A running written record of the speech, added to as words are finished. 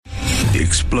The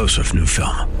explosive new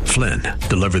film, Flynn,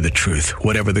 deliver the truth,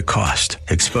 whatever the cost,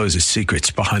 exposes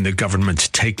secrets behind the government's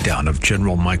takedown of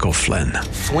General Michael Flynn.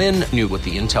 Flynn knew what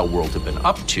the intel world had been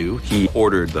up to. He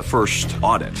ordered the first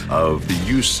audit of the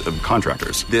use of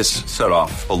contractors. This set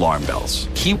off alarm bells.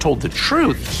 He told the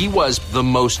truth. He was the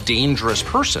most dangerous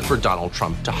person for Donald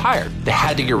Trump to hire. They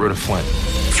had to get rid of Flynn.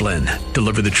 Flynn,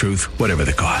 deliver the truth, whatever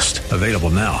the cost. Available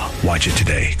now. Watch it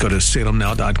today. Go to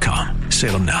salemnow.com.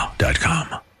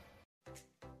 salemnow.com.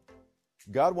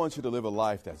 God wants you to live a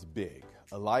life that's big,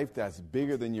 a life that's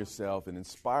bigger than yourself and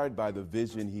inspired by the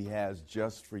vision He has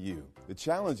just for you. The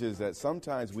challenge is that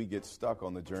sometimes we get stuck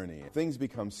on the journey. Things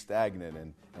become stagnant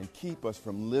and keep us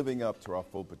from living up to our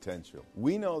full potential.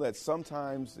 We know that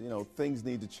sometimes, things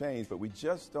need to change, but we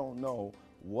just don't know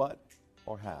what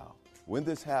or how. When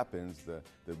this happens, the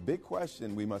big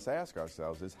question we must ask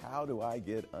ourselves is, how do I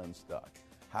get unstuck?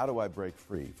 How do I break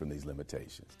free from these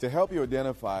limitations? To help you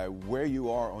identify where you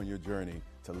are on your journey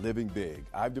to living big,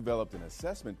 I've developed an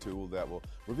assessment tool that will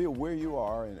reveal where you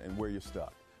are and where you're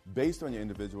stuck. Based on your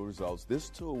individual results, this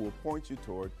tool will point you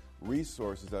toward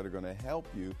resources that are going to help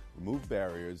you remove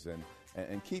barriers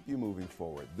and keep you moving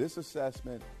forward. This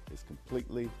assessment is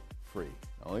completely free.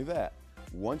 Not only that,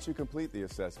 once you complete the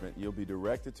assessment, you'll be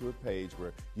directed to a page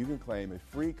where you can claim a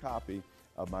free copy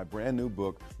of my brand new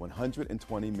book,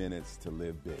 120 Minutes to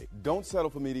Live Big. Don't settle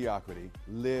for mediocrity.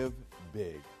 Live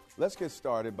big. Let's get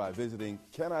started by visiting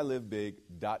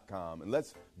canilivebig.com, and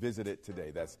let's visit it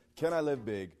today. That's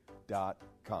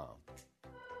canilivebig.com.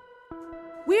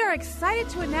 We are excited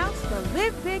to announce the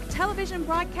Live Big television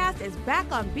broadcast is back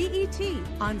on BET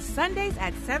on Sundays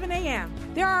at 7 a.m.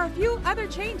 There are a few other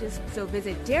changes, so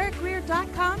visit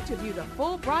DerekGreer.com to view the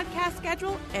full broadcast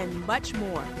schedule and much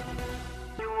more.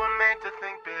 You were meant to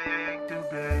think big, too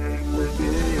big,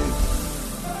 big.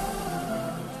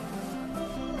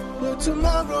 But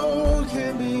tomorrow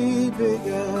can be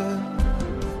bigger.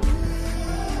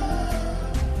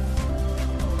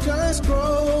 Just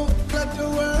grow, let the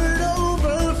word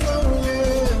overflow,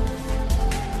 yeah.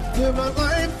 Live a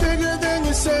life bigger than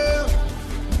yourself.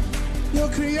 You're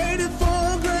created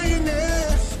for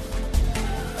greatness.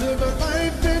 Live a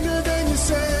life bigger than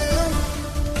yourself.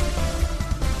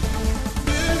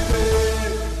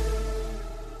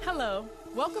 Hello,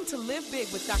 welcome to Live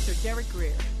Big with Dr. Derek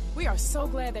Greer. We are so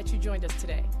glad that you joined us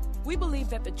today. We believe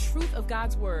that the truth of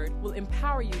God's Word will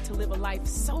empower you to live a life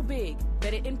so big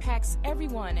that it impacts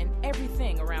everyone and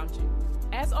everything around you.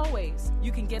 As always,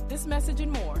 you can get this message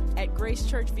and more at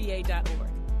gracechurchva.org.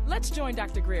 Let's join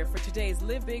Dr. Greer for today's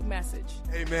Live Big message.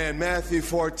 Amen. Matthew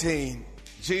 14.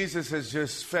 Jesus has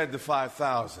just fed the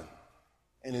 5,000.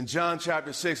 And in John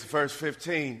chapter 6, verse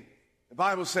 15, the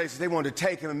Bible says they wanted to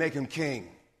take him and make him king.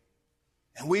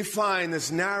 And we find this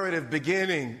narrative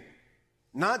beginning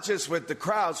not just with the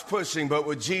crowds pushing, but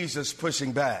with Jesus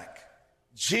pushing back.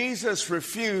 Jesus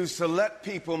refused to let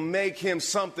people make him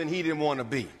something he didn't want to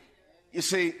be. You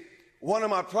see, one of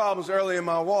my problems early in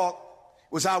my walk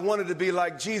was I wanted to be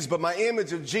like Jesus, but my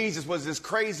image of Jesus was this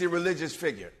crazy religious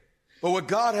figure. But what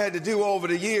God had to do over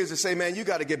the years is say, man, you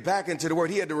got to get back into the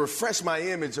Word. He had to refresh my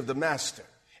image of the Master.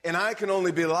 And I can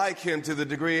only be like him to the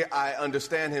degree I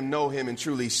understand him, know him, and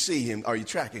truly see him. Are you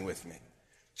tracking with me?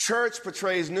 Church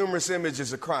portrays numerous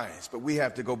images of Christ, but we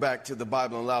have to go back to the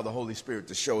Bible and allow the Holy Spirit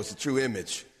to show us the true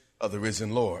image of the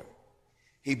risen Lord.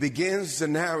 He begins the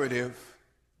narrative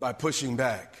by pushing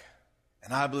back.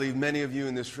 And I believe many of you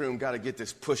in this room got to get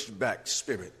this pushed back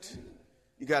spirit.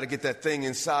 You got to get that thing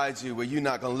inside you where you're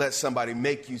not going to let somebody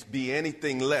make you be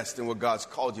anything less than what God's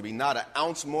called you to be. Not an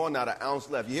ounce more, not an ounce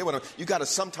less. You hear what you got to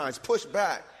sometimes push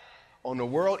back on the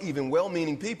world, even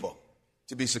well-meaning people,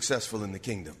 to be successful in the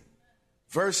kingdom.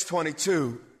 Verse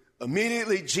 22,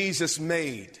 immediately Jesus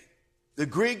made. The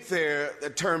Greek there, the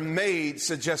term made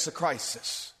suggests a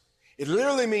crisis. It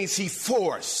literally means he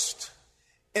forced.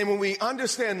 And when we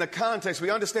understand the context, we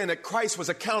understand that Christ was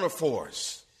a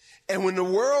counterforce. And when the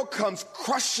world comes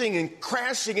crushing and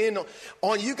crashing in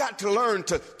on you, got to learn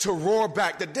to roar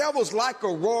back. The devil's like a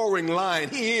roaring lion.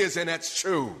 He is, and that's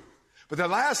true. But the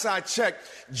last I checked,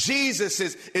 Jesus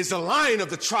is the Lion of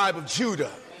the tribe of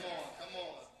Judah. Come on.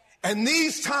 And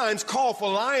these times call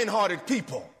for lion-hearted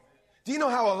people. Do you know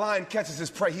how a lion catches his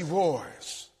prey? He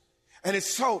roars. And it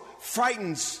so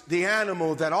frightens the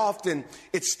animal that often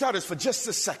it stutters for just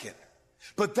a second.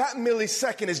 But that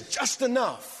millisecond is just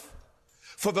enough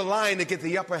for the lion to get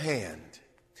the upper hand.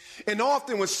 And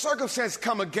often when circumstances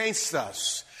come against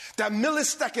us, that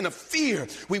millisecond of fear,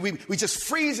 we just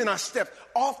freeze in our step.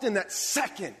 Often that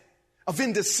second of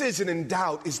indecision and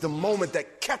doubt is the moment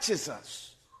that catches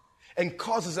us and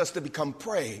causes us to become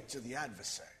prey to the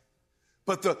adversary.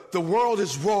 But the world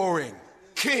is roaring.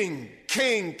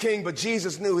 king, but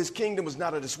Jesus knew his kingdom was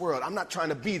not of this world. I'm not trying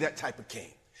to be that type of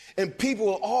king. And people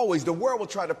will always, the world will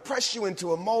try to press you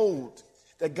into a mold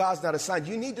that God's not assigned.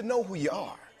 You need to know who you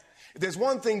are. If there's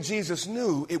one thing Jesus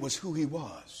knew, it was who he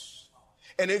was.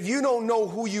 And if you don't know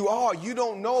who you are, you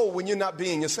don't know when you're not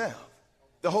being yourself.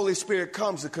 The Holy Spirit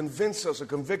comes to convince us or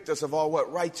convict us of all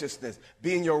what? Righteousness,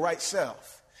 being your right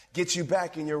self, get you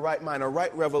back in your right mind, a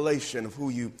right revelation of who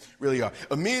you really are.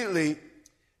 Immediately,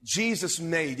 Jesus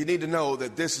made, you need to know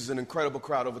that this is an incredible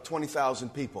crowd, over 20,000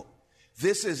 people.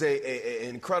 This is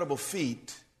an incredible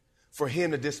feat for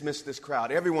him to dismiss this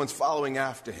crowd. Everyone's following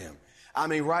after him. I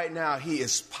mean, right now, he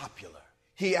is popular.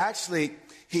 He has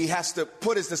to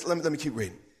put his, let me keep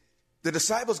reading. The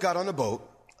disciples got on the boat,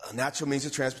 a natural means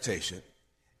of transportation,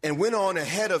 and went on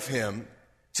ahead of him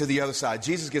to the other side.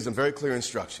 Jesus gives them very clear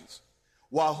instructions.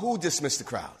 While who dismissed the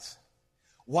crowds?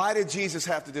 Why did Jesus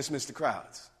have to dismiss the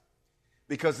crowds?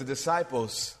 Because the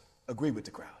disciples agreed with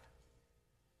the crowd.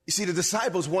 You see, the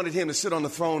disciples wanted him to sit on the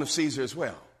throne of Caesar as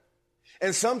well.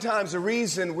 And sometimes the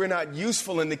reason we're not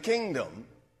useful in the kingdom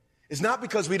is not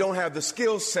because we don't have the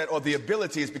skill set or the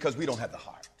ability, it's because we don't have the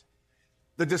heart.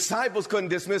 The disciples couldn't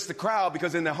dismiss the crowd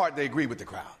because in their heart they agreed with the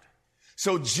crowd.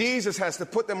 So Jesus has to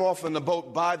put them off in the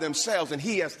boat by themselves, and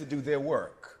he has to do their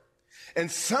work. And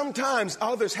sometimes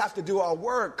others have to do our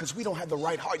work because we don't have the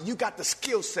right heart. You got the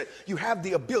skill set, you have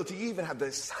the ability, you even have the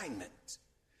assignment.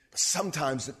 But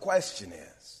sometimes the question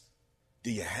is,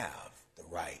 do you have the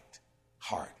right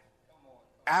heart?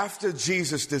 After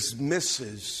Jesus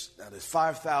dismisses, now there's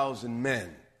 5,000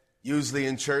 men. Usually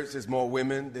in church there's more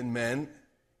women than men.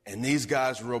 And these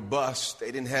guys were robust.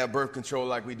 They didn't have birth control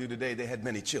like we do today. They had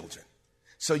many children.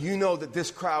 So you know that this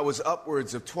crowd was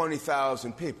upwards of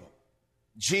 20,000 people.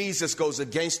 Jesus goes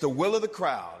against the will of the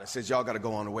crowd and says, y'all got to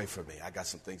go on away from me. I got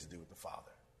some things to do with the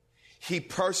Father. He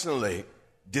personally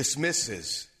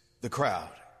dismisses the crowd.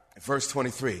 In verse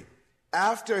 23,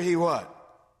 after he what?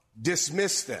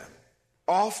 Dismissed them.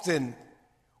 Often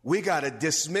we got to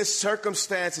dismiss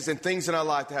circumstances and things in our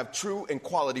life to have true and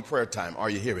quality prayer time. Are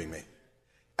you hearing me?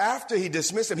 After he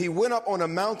dismissed them, he went up on a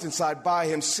mountainside by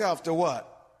himself to what?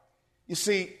 You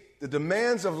see, the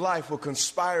demands of life will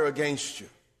conspire against you.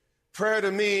 Prayer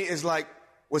to me is like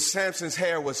what Samson's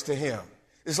hair was to him.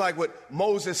 It's like what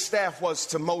Moses' staff was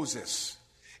to Moses.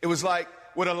 It was like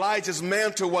what Elijah's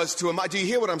mantle was to him. Do you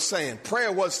hear what I'm saying?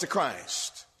 Prayer was to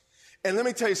Christ. And let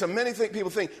me tell you something. Many people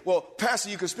think, well, Pastor,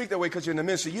 you can speak that way because you're in the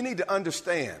ministry. You need to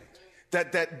understand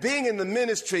that being in the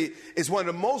ministry is one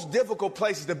of the most difficult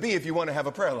places to be if you want to have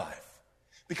a prayer life.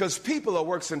 Because people are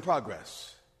works in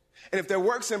progress. And if they're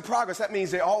works in progress, that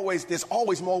means there's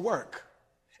always more work.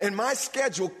 And my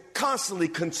schedule constantly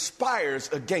conspires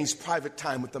against private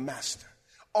time with the Master.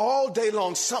 All day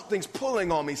long, something's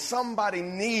pulling on me. Somebody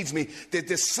needs me.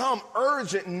 There's some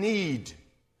urgent need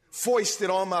foisted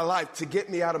on my life to get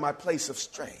me out of my place of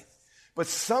strength. But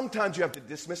sometimes you have to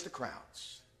dismiss the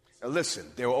crowds. Now listen,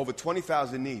 there were over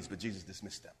 20,000 needs, but Jesus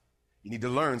dismissed them. You need to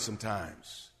learn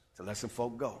sometimes to let some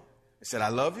folk go. He said, I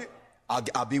love you.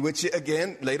 I'll be with you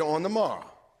again later on tomorrow.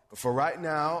 But for right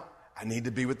now, I need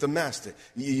to be with the Master.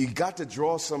 You got to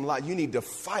draw some line. You need to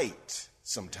fight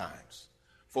sometimes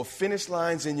for finish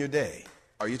lines in your day.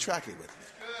 Are you tracking with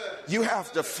me? You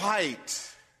have to fight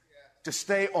to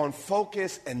stay on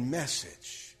focus and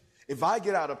message. If I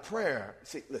get out of prayer,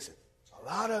 see, listen, a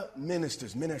lot of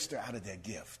ministers minister out of their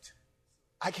gift.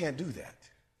 I can't do that.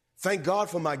 Thank God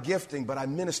for my gifting, but I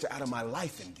minister out of my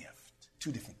life and gift.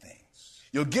 Two different things.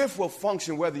 Your gift will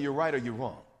function whether you're right or you're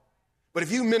wrong. But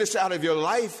if you minister out of your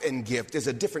life and gift, there's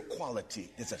a different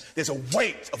quality. There's a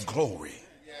weight of glory.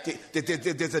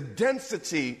 There's a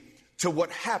density to what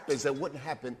happens that wouldn't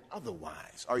happen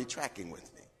otherwise. Are you tracking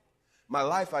with me? My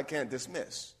life I can't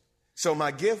dismiss. So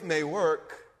my gift may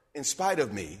work in spite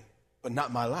of me, but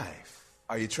not my life.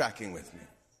 Are you tracking with me?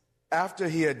 After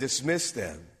he had dismissed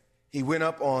them, he went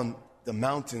up on the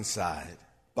mountainside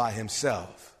by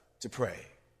himself to pray.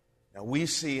 Now we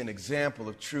see an example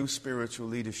of true spiritual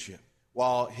leadership.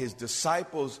 While his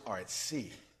disciples are at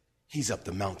sea, he's up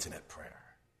the mountain at prayer.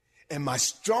 And my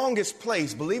strongest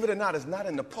place, believe it or not, is not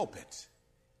in the pulpit.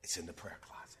 It's in the prayer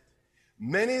closet.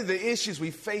 Many of the issues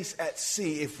we face at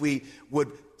sea, if we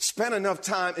would spend enough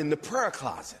time in the prayer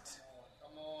closet,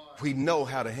 we know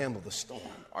how to handle the storm.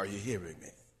 Are you hearing me?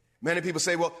 Many people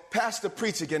say, well, Pastor,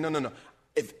 preach again. No.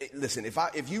 Listen,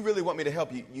 if you really want me to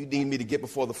help you, you need me to get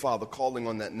before the Father calling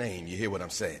on that name. You hear what I'm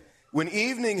saying? When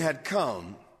evening had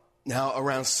come, now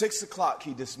around 6 o'clock,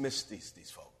 he dismissed these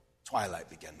folk. Twilight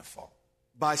began to fall.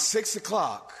 By 6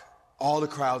 o'clock, all the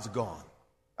crowds are gone.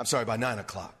 I'm sorry, by 9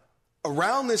 o'clock.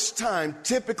 Around this time,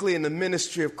 typically in the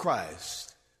ministry of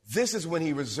Christ, this is when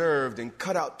he reserved and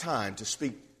cut out time to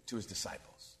speak to his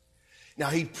disciples. Now,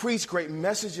 he preached great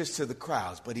messages to the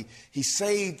crowds, but he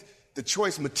saved the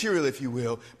choice material, if you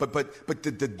will, but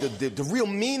the real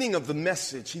meaning of the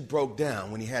message he broke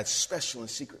down when he had special and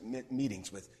secret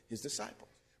meetings with his disciples.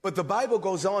 But the Bible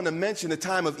goes on to mention the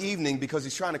time of evening because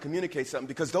he's trying to communicate something,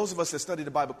 because those of us that study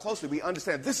the Bible closely, we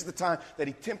understand this is the time that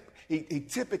he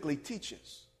typically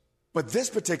teaches. But this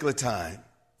particular time,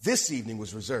 this evening,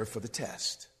 was reserved for the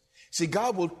test. See,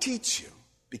 God will teach you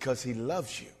because he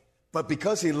loves you. But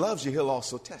because he loves you, he'll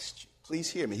also test you. Please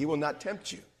hear me. He will not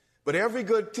tempt you. But every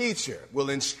good teacher will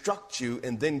instruct you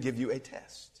and then give you a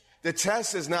test. The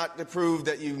test is not to prove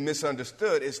that you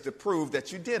misunderstood. It's to prove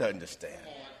that you did understand.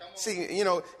 See, you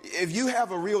know, if you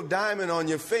have a real diamond on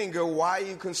your finger, why are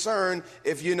you concerned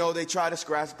if, you know, they try to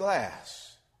scratch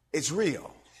glass? It's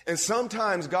real. And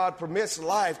sometimes God permits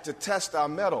life to test our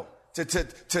metal,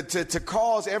 to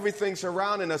cause everything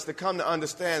surrounding us to come to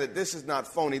understand that this is not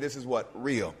phony. This is what?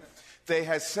 Real. They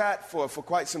had sat for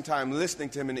quite some time listening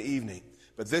to him in the evening.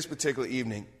 But this particular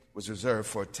evening was reserved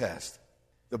for a test.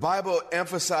 The Bible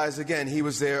emphasized again he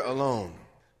was there alone.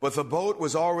 But the boat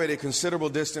was already a considerable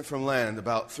distance from land,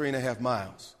 about 3.5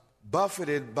 miles,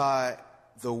 buffeted by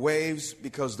the waves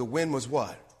because the wind was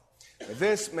what?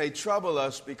 This may trouble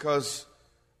us because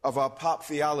of our pop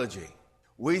theology.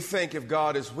 We think if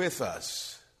God is with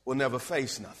us, we'll never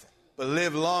face nothing. But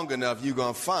live long enough, you're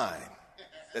going to find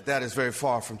that is very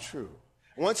far from true.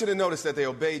 I want you to notice that they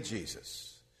obeyed Jesus.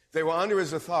 They were under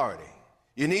his authority.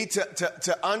 You need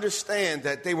to understand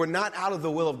that they were not out of the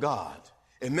will of God.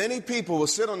 And many people will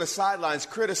sit on the sidelines,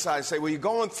 criticize, say, well, you're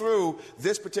going through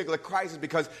this particular crisis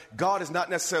because God has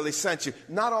not necessarily sent you.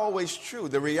 Not always true.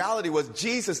 The reality was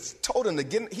Jesus told them to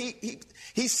get,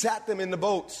 he sat them in the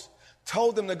boats,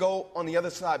 told them to go on the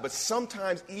other side. But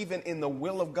sometimes even in the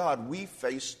will of God, we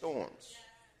face storms.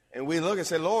 And we look and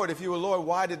say, Lord, if you were Lord,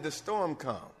 why did the storm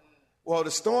come? Well,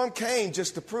 the storm came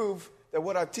just to prove that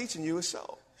what I'm teaching you is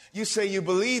so. You say you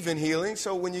believe in healing,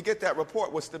 so when you get that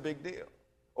report, what's the big deal?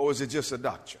 Or is it just a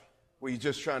doctrine? Were you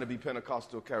just trying to be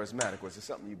Pentecostal charismatic? Or is it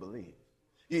something you believe?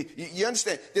 You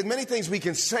understand? There's many things we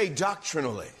can say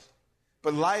doctrinally,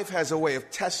 but life has a way of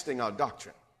testing our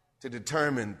doctrine to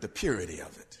determine the purity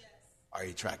of it. Are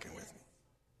you tracking with me?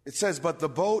 It says, but the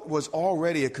boat was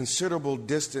already a considerable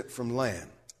distance from land.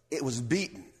 It was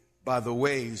beaten by the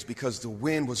waves because the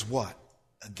wind was what?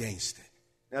 Against it.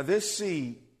 Now, this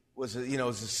sea was, it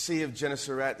was the Sea of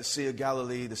Gennesaret, the Sea of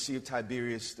Galilee, the Sea of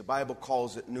Tiberias. The Bible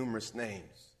calls it numerous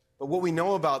names. But what we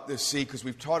know about this sea, because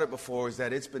we've taught it before, is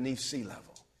that it's beneath sea level.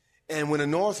 And when a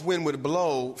north wind would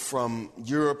blow from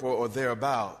Europe or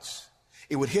thereabouts,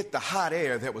 it would hit the hot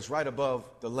air that was right above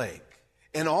the lake.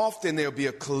 And often there would be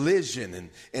a collision,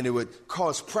 and it would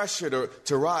cause pressure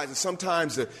to rise. And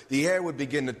sometimes the air would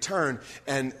begin to turn,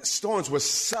 and storms were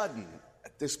sudden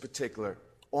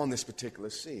on this particular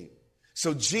sea.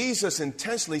 So Jesus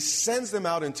intentionally sends them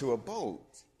out into a boat,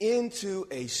 into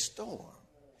a storm.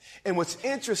 And what's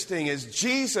interesting is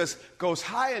Jesus goes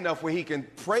high enough where he can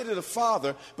pray to the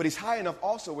Father, but he's high enough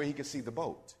also where he can see the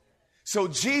boat. So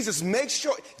Jesus makes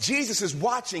sure, Jesus is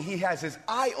watching. He has his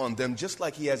eye on them just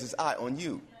like he has his eye on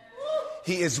you.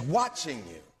 He is watching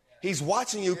you. He's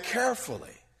watching you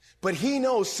carefully. But he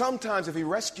knows sometimes if he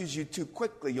rescues you too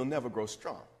quickly, you'll never grow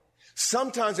strong.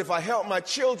 Sometimes if I help my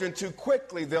children too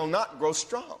quickly, they'll not grow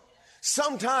strong.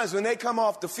 Sometimes when they come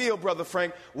off the field, Brother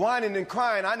Frank, whining and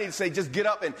crying, I need to say, just get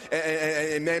up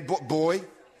and man, boy,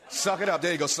 suck it up.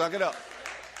 There you go, suck it up.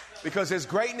 Because there's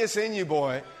greatness in you,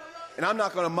 boy, and I'm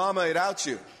not going to mama it out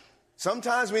you.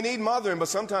 Sometimes we need mothering, but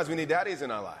sometimes we need daddies in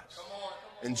our lives.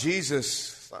 And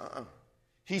Jesus,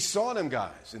 he saw them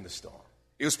guys in the storm.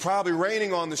 It was probably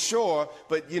raining on the shore,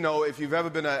 but, if you've ever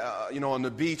been, on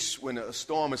the beach when a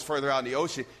storm is further out in the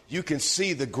ocean, you can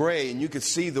see the gray and you can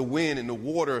see the wind and the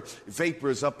water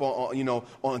vapors up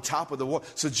on top of the water.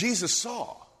 So Jesus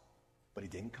saw, but he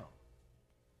didn't come.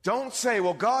 Don't say,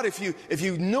 well, God, if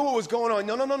you knew what was going on.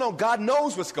 No. God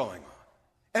knows what's going on.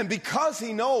 And because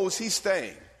he knows, he's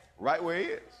staying right where he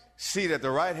is. Seated at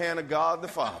the right hand of God the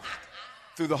Father,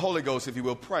 through the Holy Ghost, if you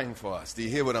will, praying for us. Do you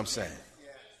hear what I'm saying?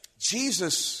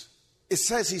 Jesus, it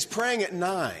says he's praying at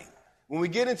 9. When we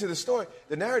get into the story,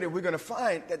 the narrative, we're going to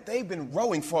find that they've been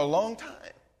rowing for a long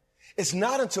time. It's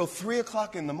not until 3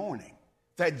 o'clock in the morning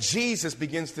that Jesus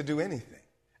begins to do anything.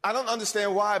 I don't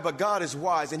understand why, but God is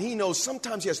wise, and he knows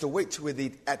sometimes he has to wait till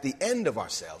we're at the end of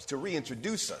ourselves to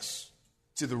reintroduce us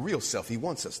to the real self he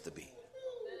wants us to be.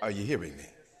 Are you hearing me?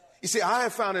 You see, I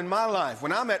have found in my life,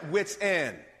 when I'm at wit's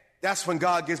end, that's when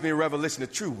God gives me a revelation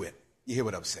of true wit. You hear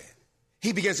what I'm saying?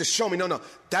 He begins to show me, no,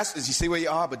 you see where you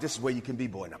are, but this is where you can be,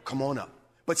 boy. Now, come on up.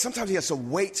 But sometimes he has to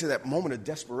wait to that moment of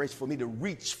desperation for me to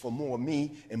reach for more of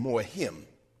me and more of him.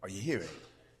 Are you hearing?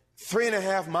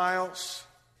 3.5 miles.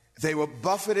 They were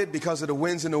buffeted because of the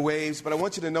winds and the waves. But I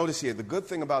want you to notice here, the good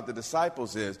thing about the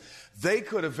disciples is they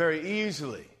could have very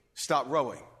easily stopped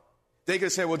rowing. They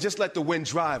could say, well, just let the wind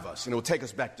drive us and it will take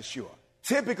us back to shore.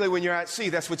 Typically, when you're at sea,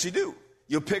 that's what you do.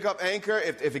 You'll pick up anchor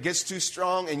if it gets too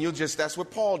strong, and that's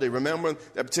what Paul did. Remember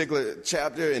that particular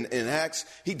chapter in Acts?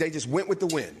 They just went with the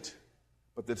wind.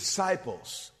 But the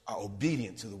disciples are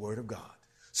obedient to the word of God.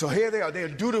 So here they are. They are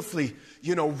dutifully,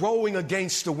 rowing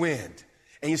against the wind.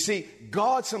 And you see,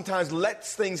 God sometimes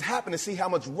lets things happen to see how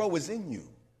much row is in you.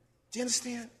 Do you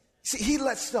understand? See, he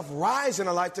lets stuff rise in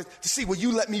our life to see, will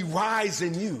you let me rise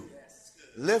in you?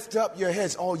 Lift up your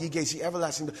heads, all ye gates, ye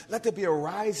everlasting. Let there be a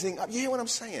rising up. You hear what I'm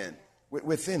saying?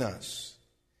 Within us.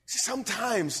 See,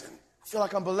 sometimes, I feel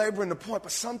like I'm belaboring the point,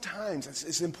 but sometimes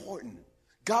it's important.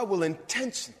 God will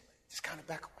intentionally just kind of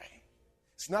back away.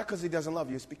 It's not because he doesn't love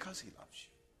you, it's because he loves you.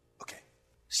 Okay,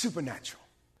 supernatural.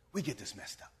 We get this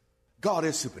messed up. God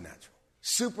is supernatural.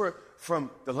 Super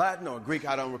from the Latin or Greek,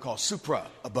 I don't recall, supra,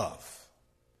 above.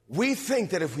 We think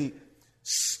that if we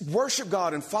worship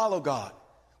God and follow God,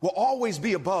 we'll always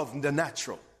be above the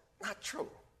natural. Not true.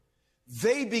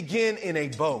 They begin in a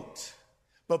boat,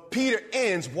 but Peter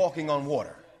ends walking on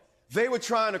water. They were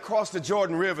trying to cross the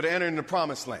Jordan River to enter into the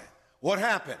promised land. What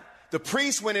happened? The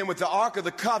priest went in with the Ark of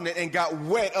the Covenant and got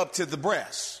wet up to the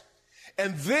breast.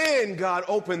 And then God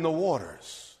opened the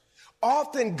waters.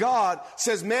 Often God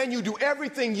says, man, you do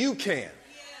everything you can.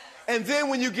 And then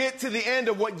when you get to the end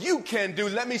of what you can do,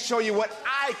 let me show you what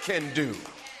I can do.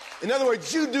 In other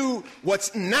words, you do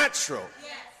what's natural.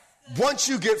 Once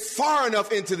you get far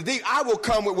enough into the deep, I will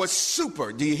come with what's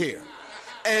super. Do you hear?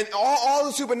 And all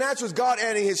the supernatural is God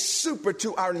adding his super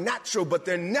to our natural, but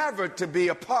they're never to be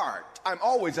apart. I'm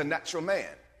always a natural man.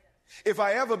 If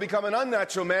I ever become an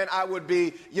unnatural man, I would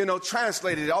be,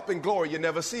 translated up in glory. You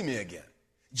never see me again.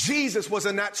 Jesus was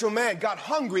a natural man, got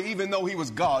hungry even though he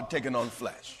was God taking on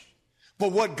flesh.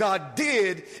 But what God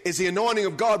did is the anointing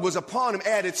of God was upon him,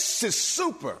 added his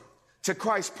super to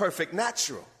Christ's perfect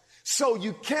natural. So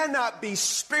you cannot be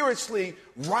spiritually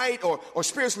right or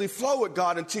spiritually flow with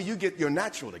God until you get your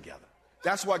natural together.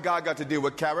 That's why God got to deal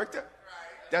with character.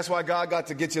 That's why God got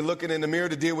to get you looking in the mirror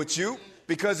to deal with you.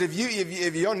 Because if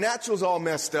your natural's all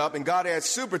messed up and God adds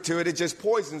super to it, it just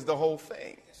poisons the whole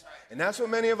thing. And that's what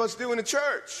many of us do in the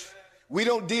church. We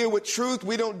don't deal with truth.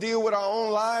 We don't deal with our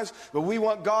own lives, but we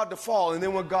want God to fall. And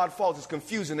then when God falls, it's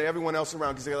confusing to everyone else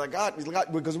around because they're like, God,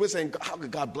 because we're saying, how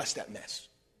could God bless that mess?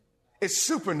 It's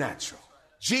supernatural.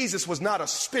 Jesus was not a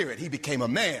spirit. He became a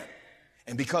man.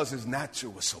 And because his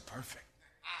natural was so perfect,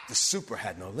 the super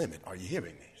had no limit. Are you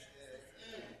hearing me?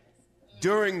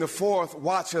 During the fourth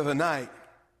watch of the night,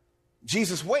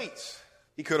 Jesus waits.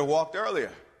 He could have walked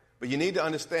earlier. But you need to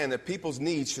understand that people's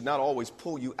needs should not always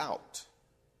pull you out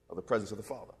of the presence of the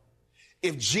Father.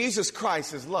 If Jesus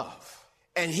Christ is love,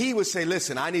 and he would say,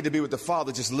 listen, I need to be with the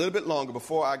Father just a little bit longer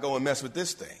before I go and mess with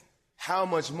this thing. How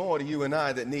much more do you and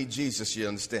I that need Jesus, you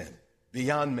understand?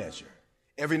 Beyond measure.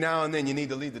 Every now and then you need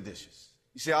to leave the dishes.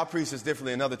 You see, our priest is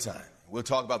differently another time. We'll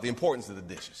talk about the importance of the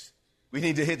dishes. We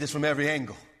need to hit this from every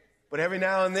angle. But every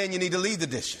now and then you need to leave the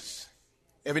dishes.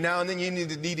 Every now and then you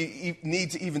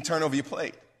need to even turn over your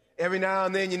plate. Every now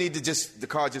and then you need to the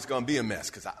car's just going to be a mess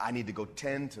because I need to go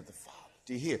tend to the Father.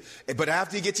 Do you hear? But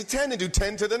after you get your tending, do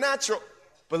tend to the natural.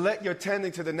 But let your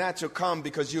tending to the natural come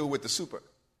because you're with the super.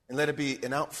 And let it be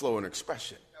an outflow and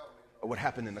expression of what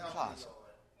happened in the closet.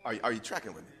 Are you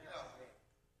tracking with me?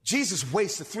 Jesus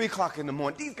waits till 3 o'clock in the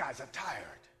morning. These guys are tired.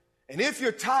 And if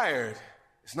you're tired,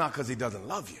 it's not because he doesn't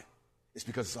love you. It's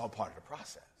because it's all part of the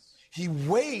process. He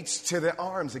waits till their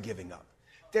arms are giving up.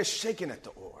 They're shaking at the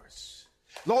oars.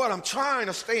 Lord, I'm trying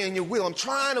to stay in your will. I'm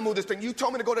trying to move this thing. You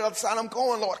told me to go to the other side. I'm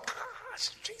going, Lord. Gosh,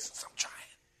 Jesus, I'm trying.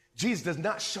 Jesus does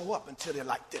not show up until they're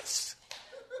like this.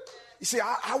 You see,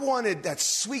 I wanted that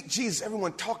sweet Jesus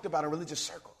everyone talked about in religious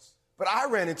circles. But I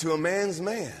ran into a man's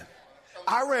man.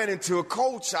 I ran into a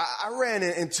coach. I ran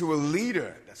into a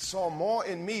leader that saw more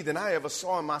in me than I ever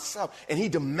saw in myself. And he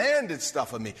demanded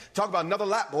stuff of me. Talk about another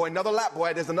lap boy.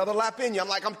 There's another lap in you. I'm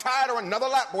like, I'm tired of another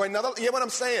lap boy. You hear what I'm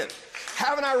saying?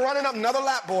 Haven't I running up another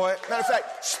lap boy? Matter of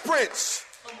fact, sprints.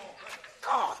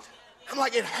 God. I'm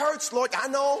like, it hurts, Lord. I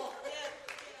know.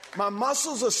 My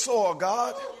muscles are sore,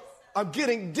 God. I'm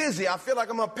getting dizzy. I feel like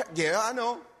I'm up. Yeah, I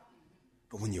know.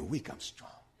 But when you're weak, I'm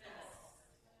strong.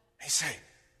 He say,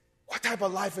 what type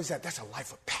of life is that? That's a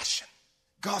life of passion.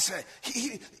 God said,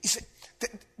 he said,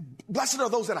 blessed are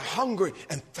those that are hungry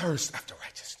and thirst after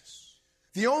righteousness.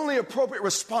 The only appropriate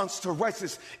response to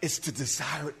righteousness is to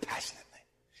desire it passionately.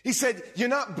 He said, you're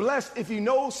not blessed if you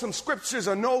know some scriptures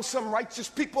or know some righteous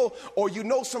people or you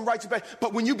know some righteous people.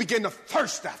 But when you begin to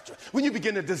thirst after it, when you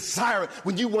begin to desire it,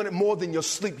 when you want it more than your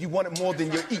sleep, you want it more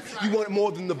than your eat, you want it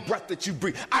more than the breath that you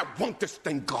breathe. I want this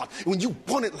thing, God. When you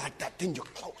want it like that, then you're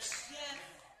close.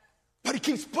 But he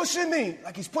keeps pushing me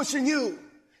like he's pushing you,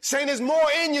 saying there's more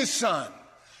in you, son.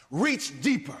 Reach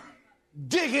deeper.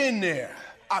 Dig in there.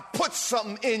 I put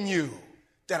something in you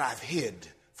that I've hid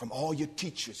from all your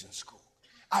teachers in school.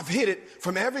 I've hid it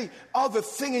from every other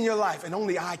thing in your life, and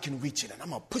only I can reach it. And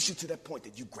I'm going to push you to that point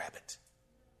that you grab it.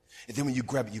 And then when you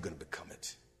grab it, you're going to become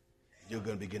it. You're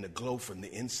going to begin to glow from the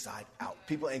inside out.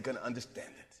 People ain't going to understand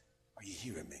it. Are you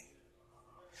hearing me?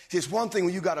 See, it's one thing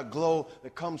when you got a glow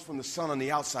that comes from the sun on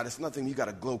the outside. It's nothing when you got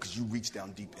a glow because you reach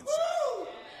down deep inside.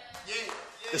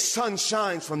 The sun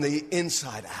shines from the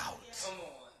inside out.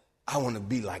 I want to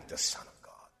be like the Son of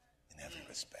God in every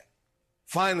respect.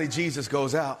 Finally, Jesus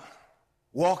goes out.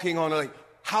 Walking on a lake.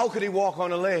 How could he walk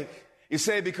on a lake? You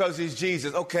say because he's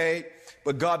Jesus. Okay,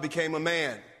 but God became a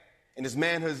man. And his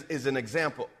manhood is an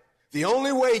example. The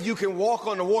only way you can walk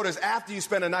on the water is after you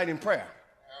spend a night in prayer.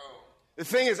 The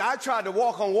thing is, I tried to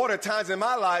walk on water times in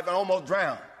my life and almost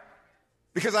drowned.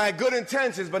 Because I had good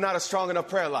intentions, but not a strong enough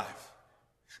prayer life.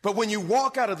 But when you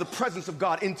walk out of the presence of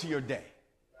God into your day,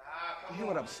 you hear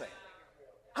what I'm saying?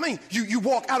 I mean, you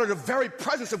walk out of the very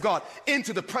presence of God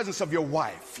into the presence of your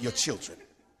wife, your children.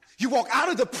 You walk out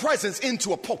of the presence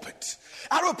into a pulpit,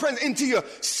 out of a presence into your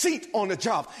seat on the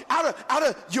job, out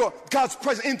of your God's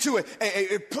presence into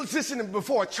a position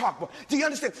before a chalkboard. Do you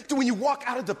understand? When you walk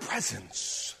out of the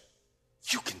presence,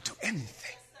 you can do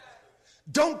anything.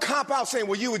 Don't cop out saying,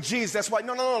 well, you were Jesus, that's why.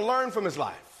 No, learn from his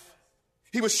life.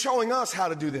 He was showing us how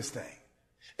to do this thing.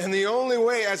 And the only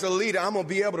way as a leader, I'm going to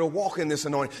be able to walk in this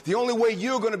anointing. The only way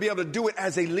you're going to be able to do it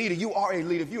as a leader, you are a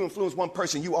leader. If you influence one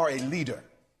person, you are a leader.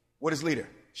 What is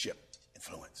leadership?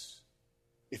 Influence.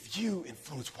 If you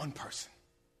influence one person,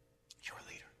 you're a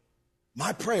leader.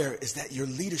 My prayer is that your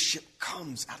leadership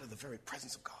comes out of the very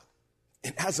presence of God.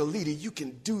 And as a leader, you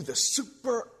can do the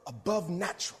super above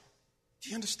natural. Do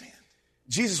you understand?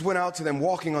 Jesus went out to them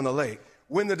walking on the lake.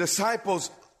 When the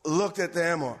disciples looked at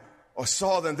them or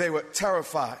saw them, they were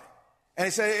terrified. And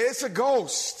he said, it's a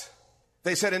ghost.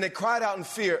 They said, and they cried out in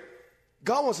fear.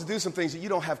 God wants to do some things that you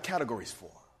don't have categories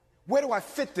for. Where do I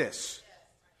fit this?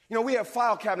 You know, we have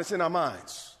file cabinets in our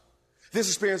minds. This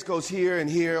experience goes here and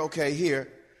here, okay, here.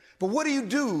 But what do you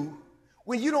do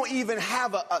when you don't even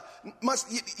have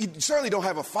you certainly don't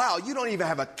have a file. You don't even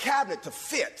have a cabinet to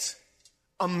fit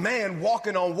a man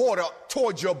walking on water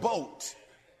towards your boat.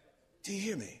 Do you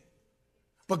hear me?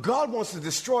 But God wants to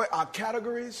destroy our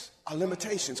categories, our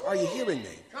limitations. Are you hearing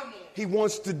me? He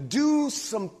wants to do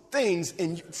some things.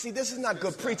 And see, this is not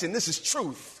good preaching. This is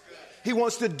truth. He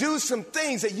wants to do some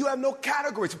things that you have no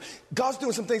categories. God's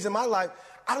doing some things in my life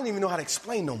I don't even know how to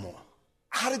explain no more.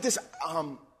 How did this,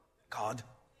 God?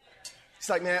 It's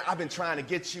like, man, I've been trying to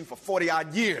get you for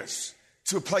 40-odd years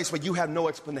to a place where you have no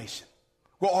explanation.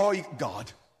 Well,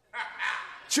 God.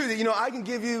 Truly, you know, I can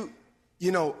give you,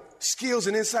 you know, skills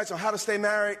and insights on how to stay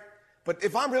married. But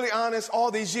if I'm really honest,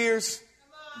 all these years,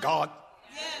 God.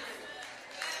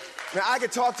 Now, I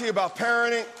could talk to you about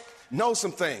parenting, know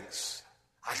some things.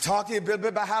 I talk to you a bit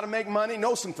about how to make money,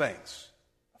 know some things.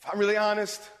 If I'm really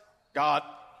honest, God.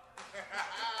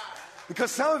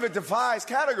 Because some of it defies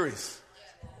categories.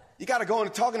 You got to go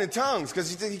into talking in tongues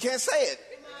because you can't say it.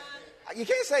 You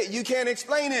can't say it. You can't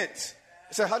explain it.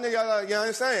 So how do you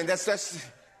understand?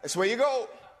 That's where you go.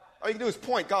 All you can do is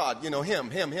point God, you know,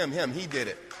 him. He did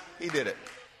it. He did it.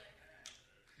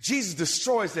 Jesus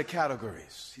destroys their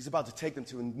categories. He's about to take them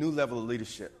to a new level of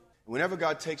leadership. Whenever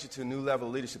God takes you to a new level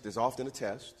of leadership, there's often a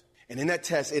test. And in that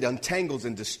test, it untangles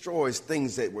and destroys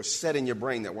things that were set in your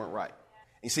brain that weren't right.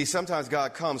 You see, sometimes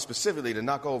God comes specifically to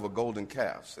knock over golden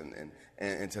calves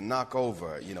and to knock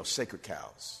over, you know, sacred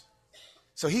cows.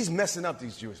 So he's messing up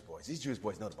these Jewish boys. These Jewish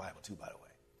boys know the Bible too, by the way.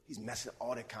 He's messing up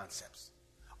all their concepts.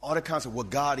 All the concept of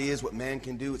what God is, what man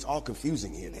can do. It's all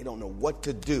confusing here. They don't know what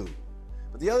to do.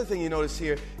 But the other thing you notice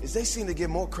here is they seem to give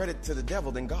more credit to the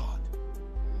devil than God.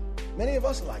 Many of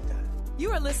us are like that.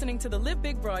 You are listening to the Live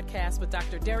Big broadcast with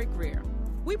Dr. Derek Grier.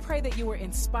 We pray that you are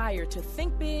inspired to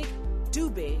think big, do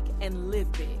big, and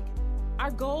live big.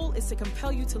 Our goal is to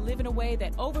compel you to live in a way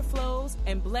that overflows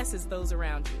and blesses those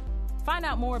around you. Find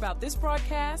out more about this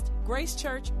broadcast, Grace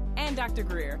Church, and Dr.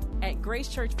 Grier at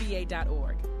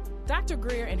gracechurchva.org. Dr.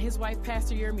 Grier and his wife,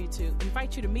 Pastor Yermutu,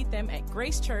 invite you to meet them at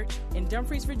Grace Church in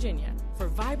Dumfries, Virginia, for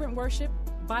vibrant worship,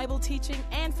 Bible teaching,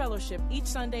 and fellowship each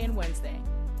Sunday and Wednesday.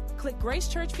 Click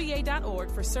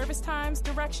gracechurchva.org for service times,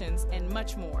 directions, and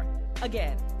much more.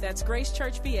 Again, that's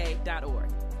gracechurchva.org.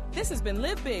 This has been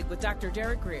Live Big with Dr.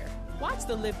 Derek Grier. Watch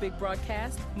the Live Big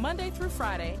broadcast Monday through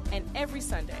Friday and every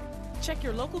Sunday. Check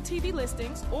your local TV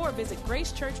listings or visit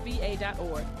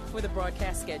gracechurchva.org for the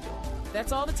broadcast schedule.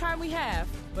 That's all the time we have,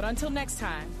 but until next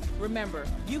time, remember,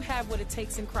 you have what it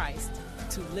takes in Christ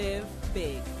to live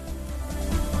big.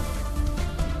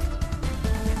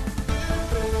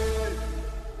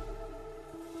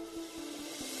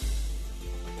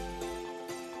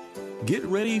 Get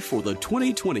ready for the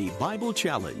 2020 Bible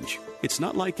Challenge. It's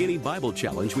not like any Bible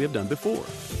challenge we have done before.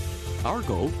 Our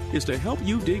goal is to help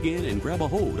you dig in and grab a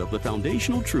hold of the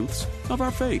foundational truths of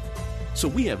our faith. So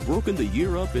we have broken the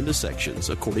year up into sections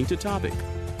according to topic,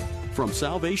 from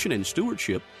salvation and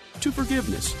stewardship to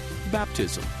forgiveness,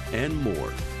 baptism, and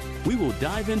more. We will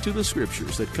dive into the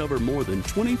scriptures that cover more than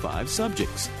 25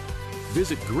 subjects.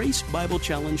 Visit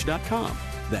GraceBibleChallenge.com.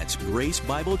 That's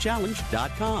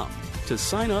GraceBibleChallenge.com to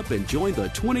sign up and join the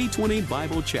 2020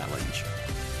 Bible Challenge.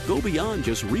 Go beyond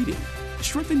just reading.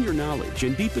 Strengthen your knowledge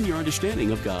and deepen your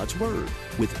understanding of God's Word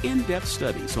with in-depth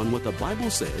studies on what the Bible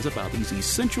says about these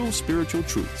essential spiritual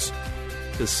truths.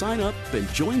 To sign up and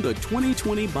join the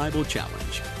 2020 Bible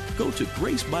Challenge, go to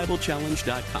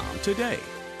GraceBibleChallenge.com today.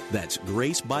 That's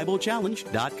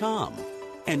GraceBibleChallenge.com.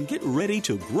 And get ready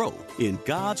to grow in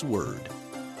God's Word.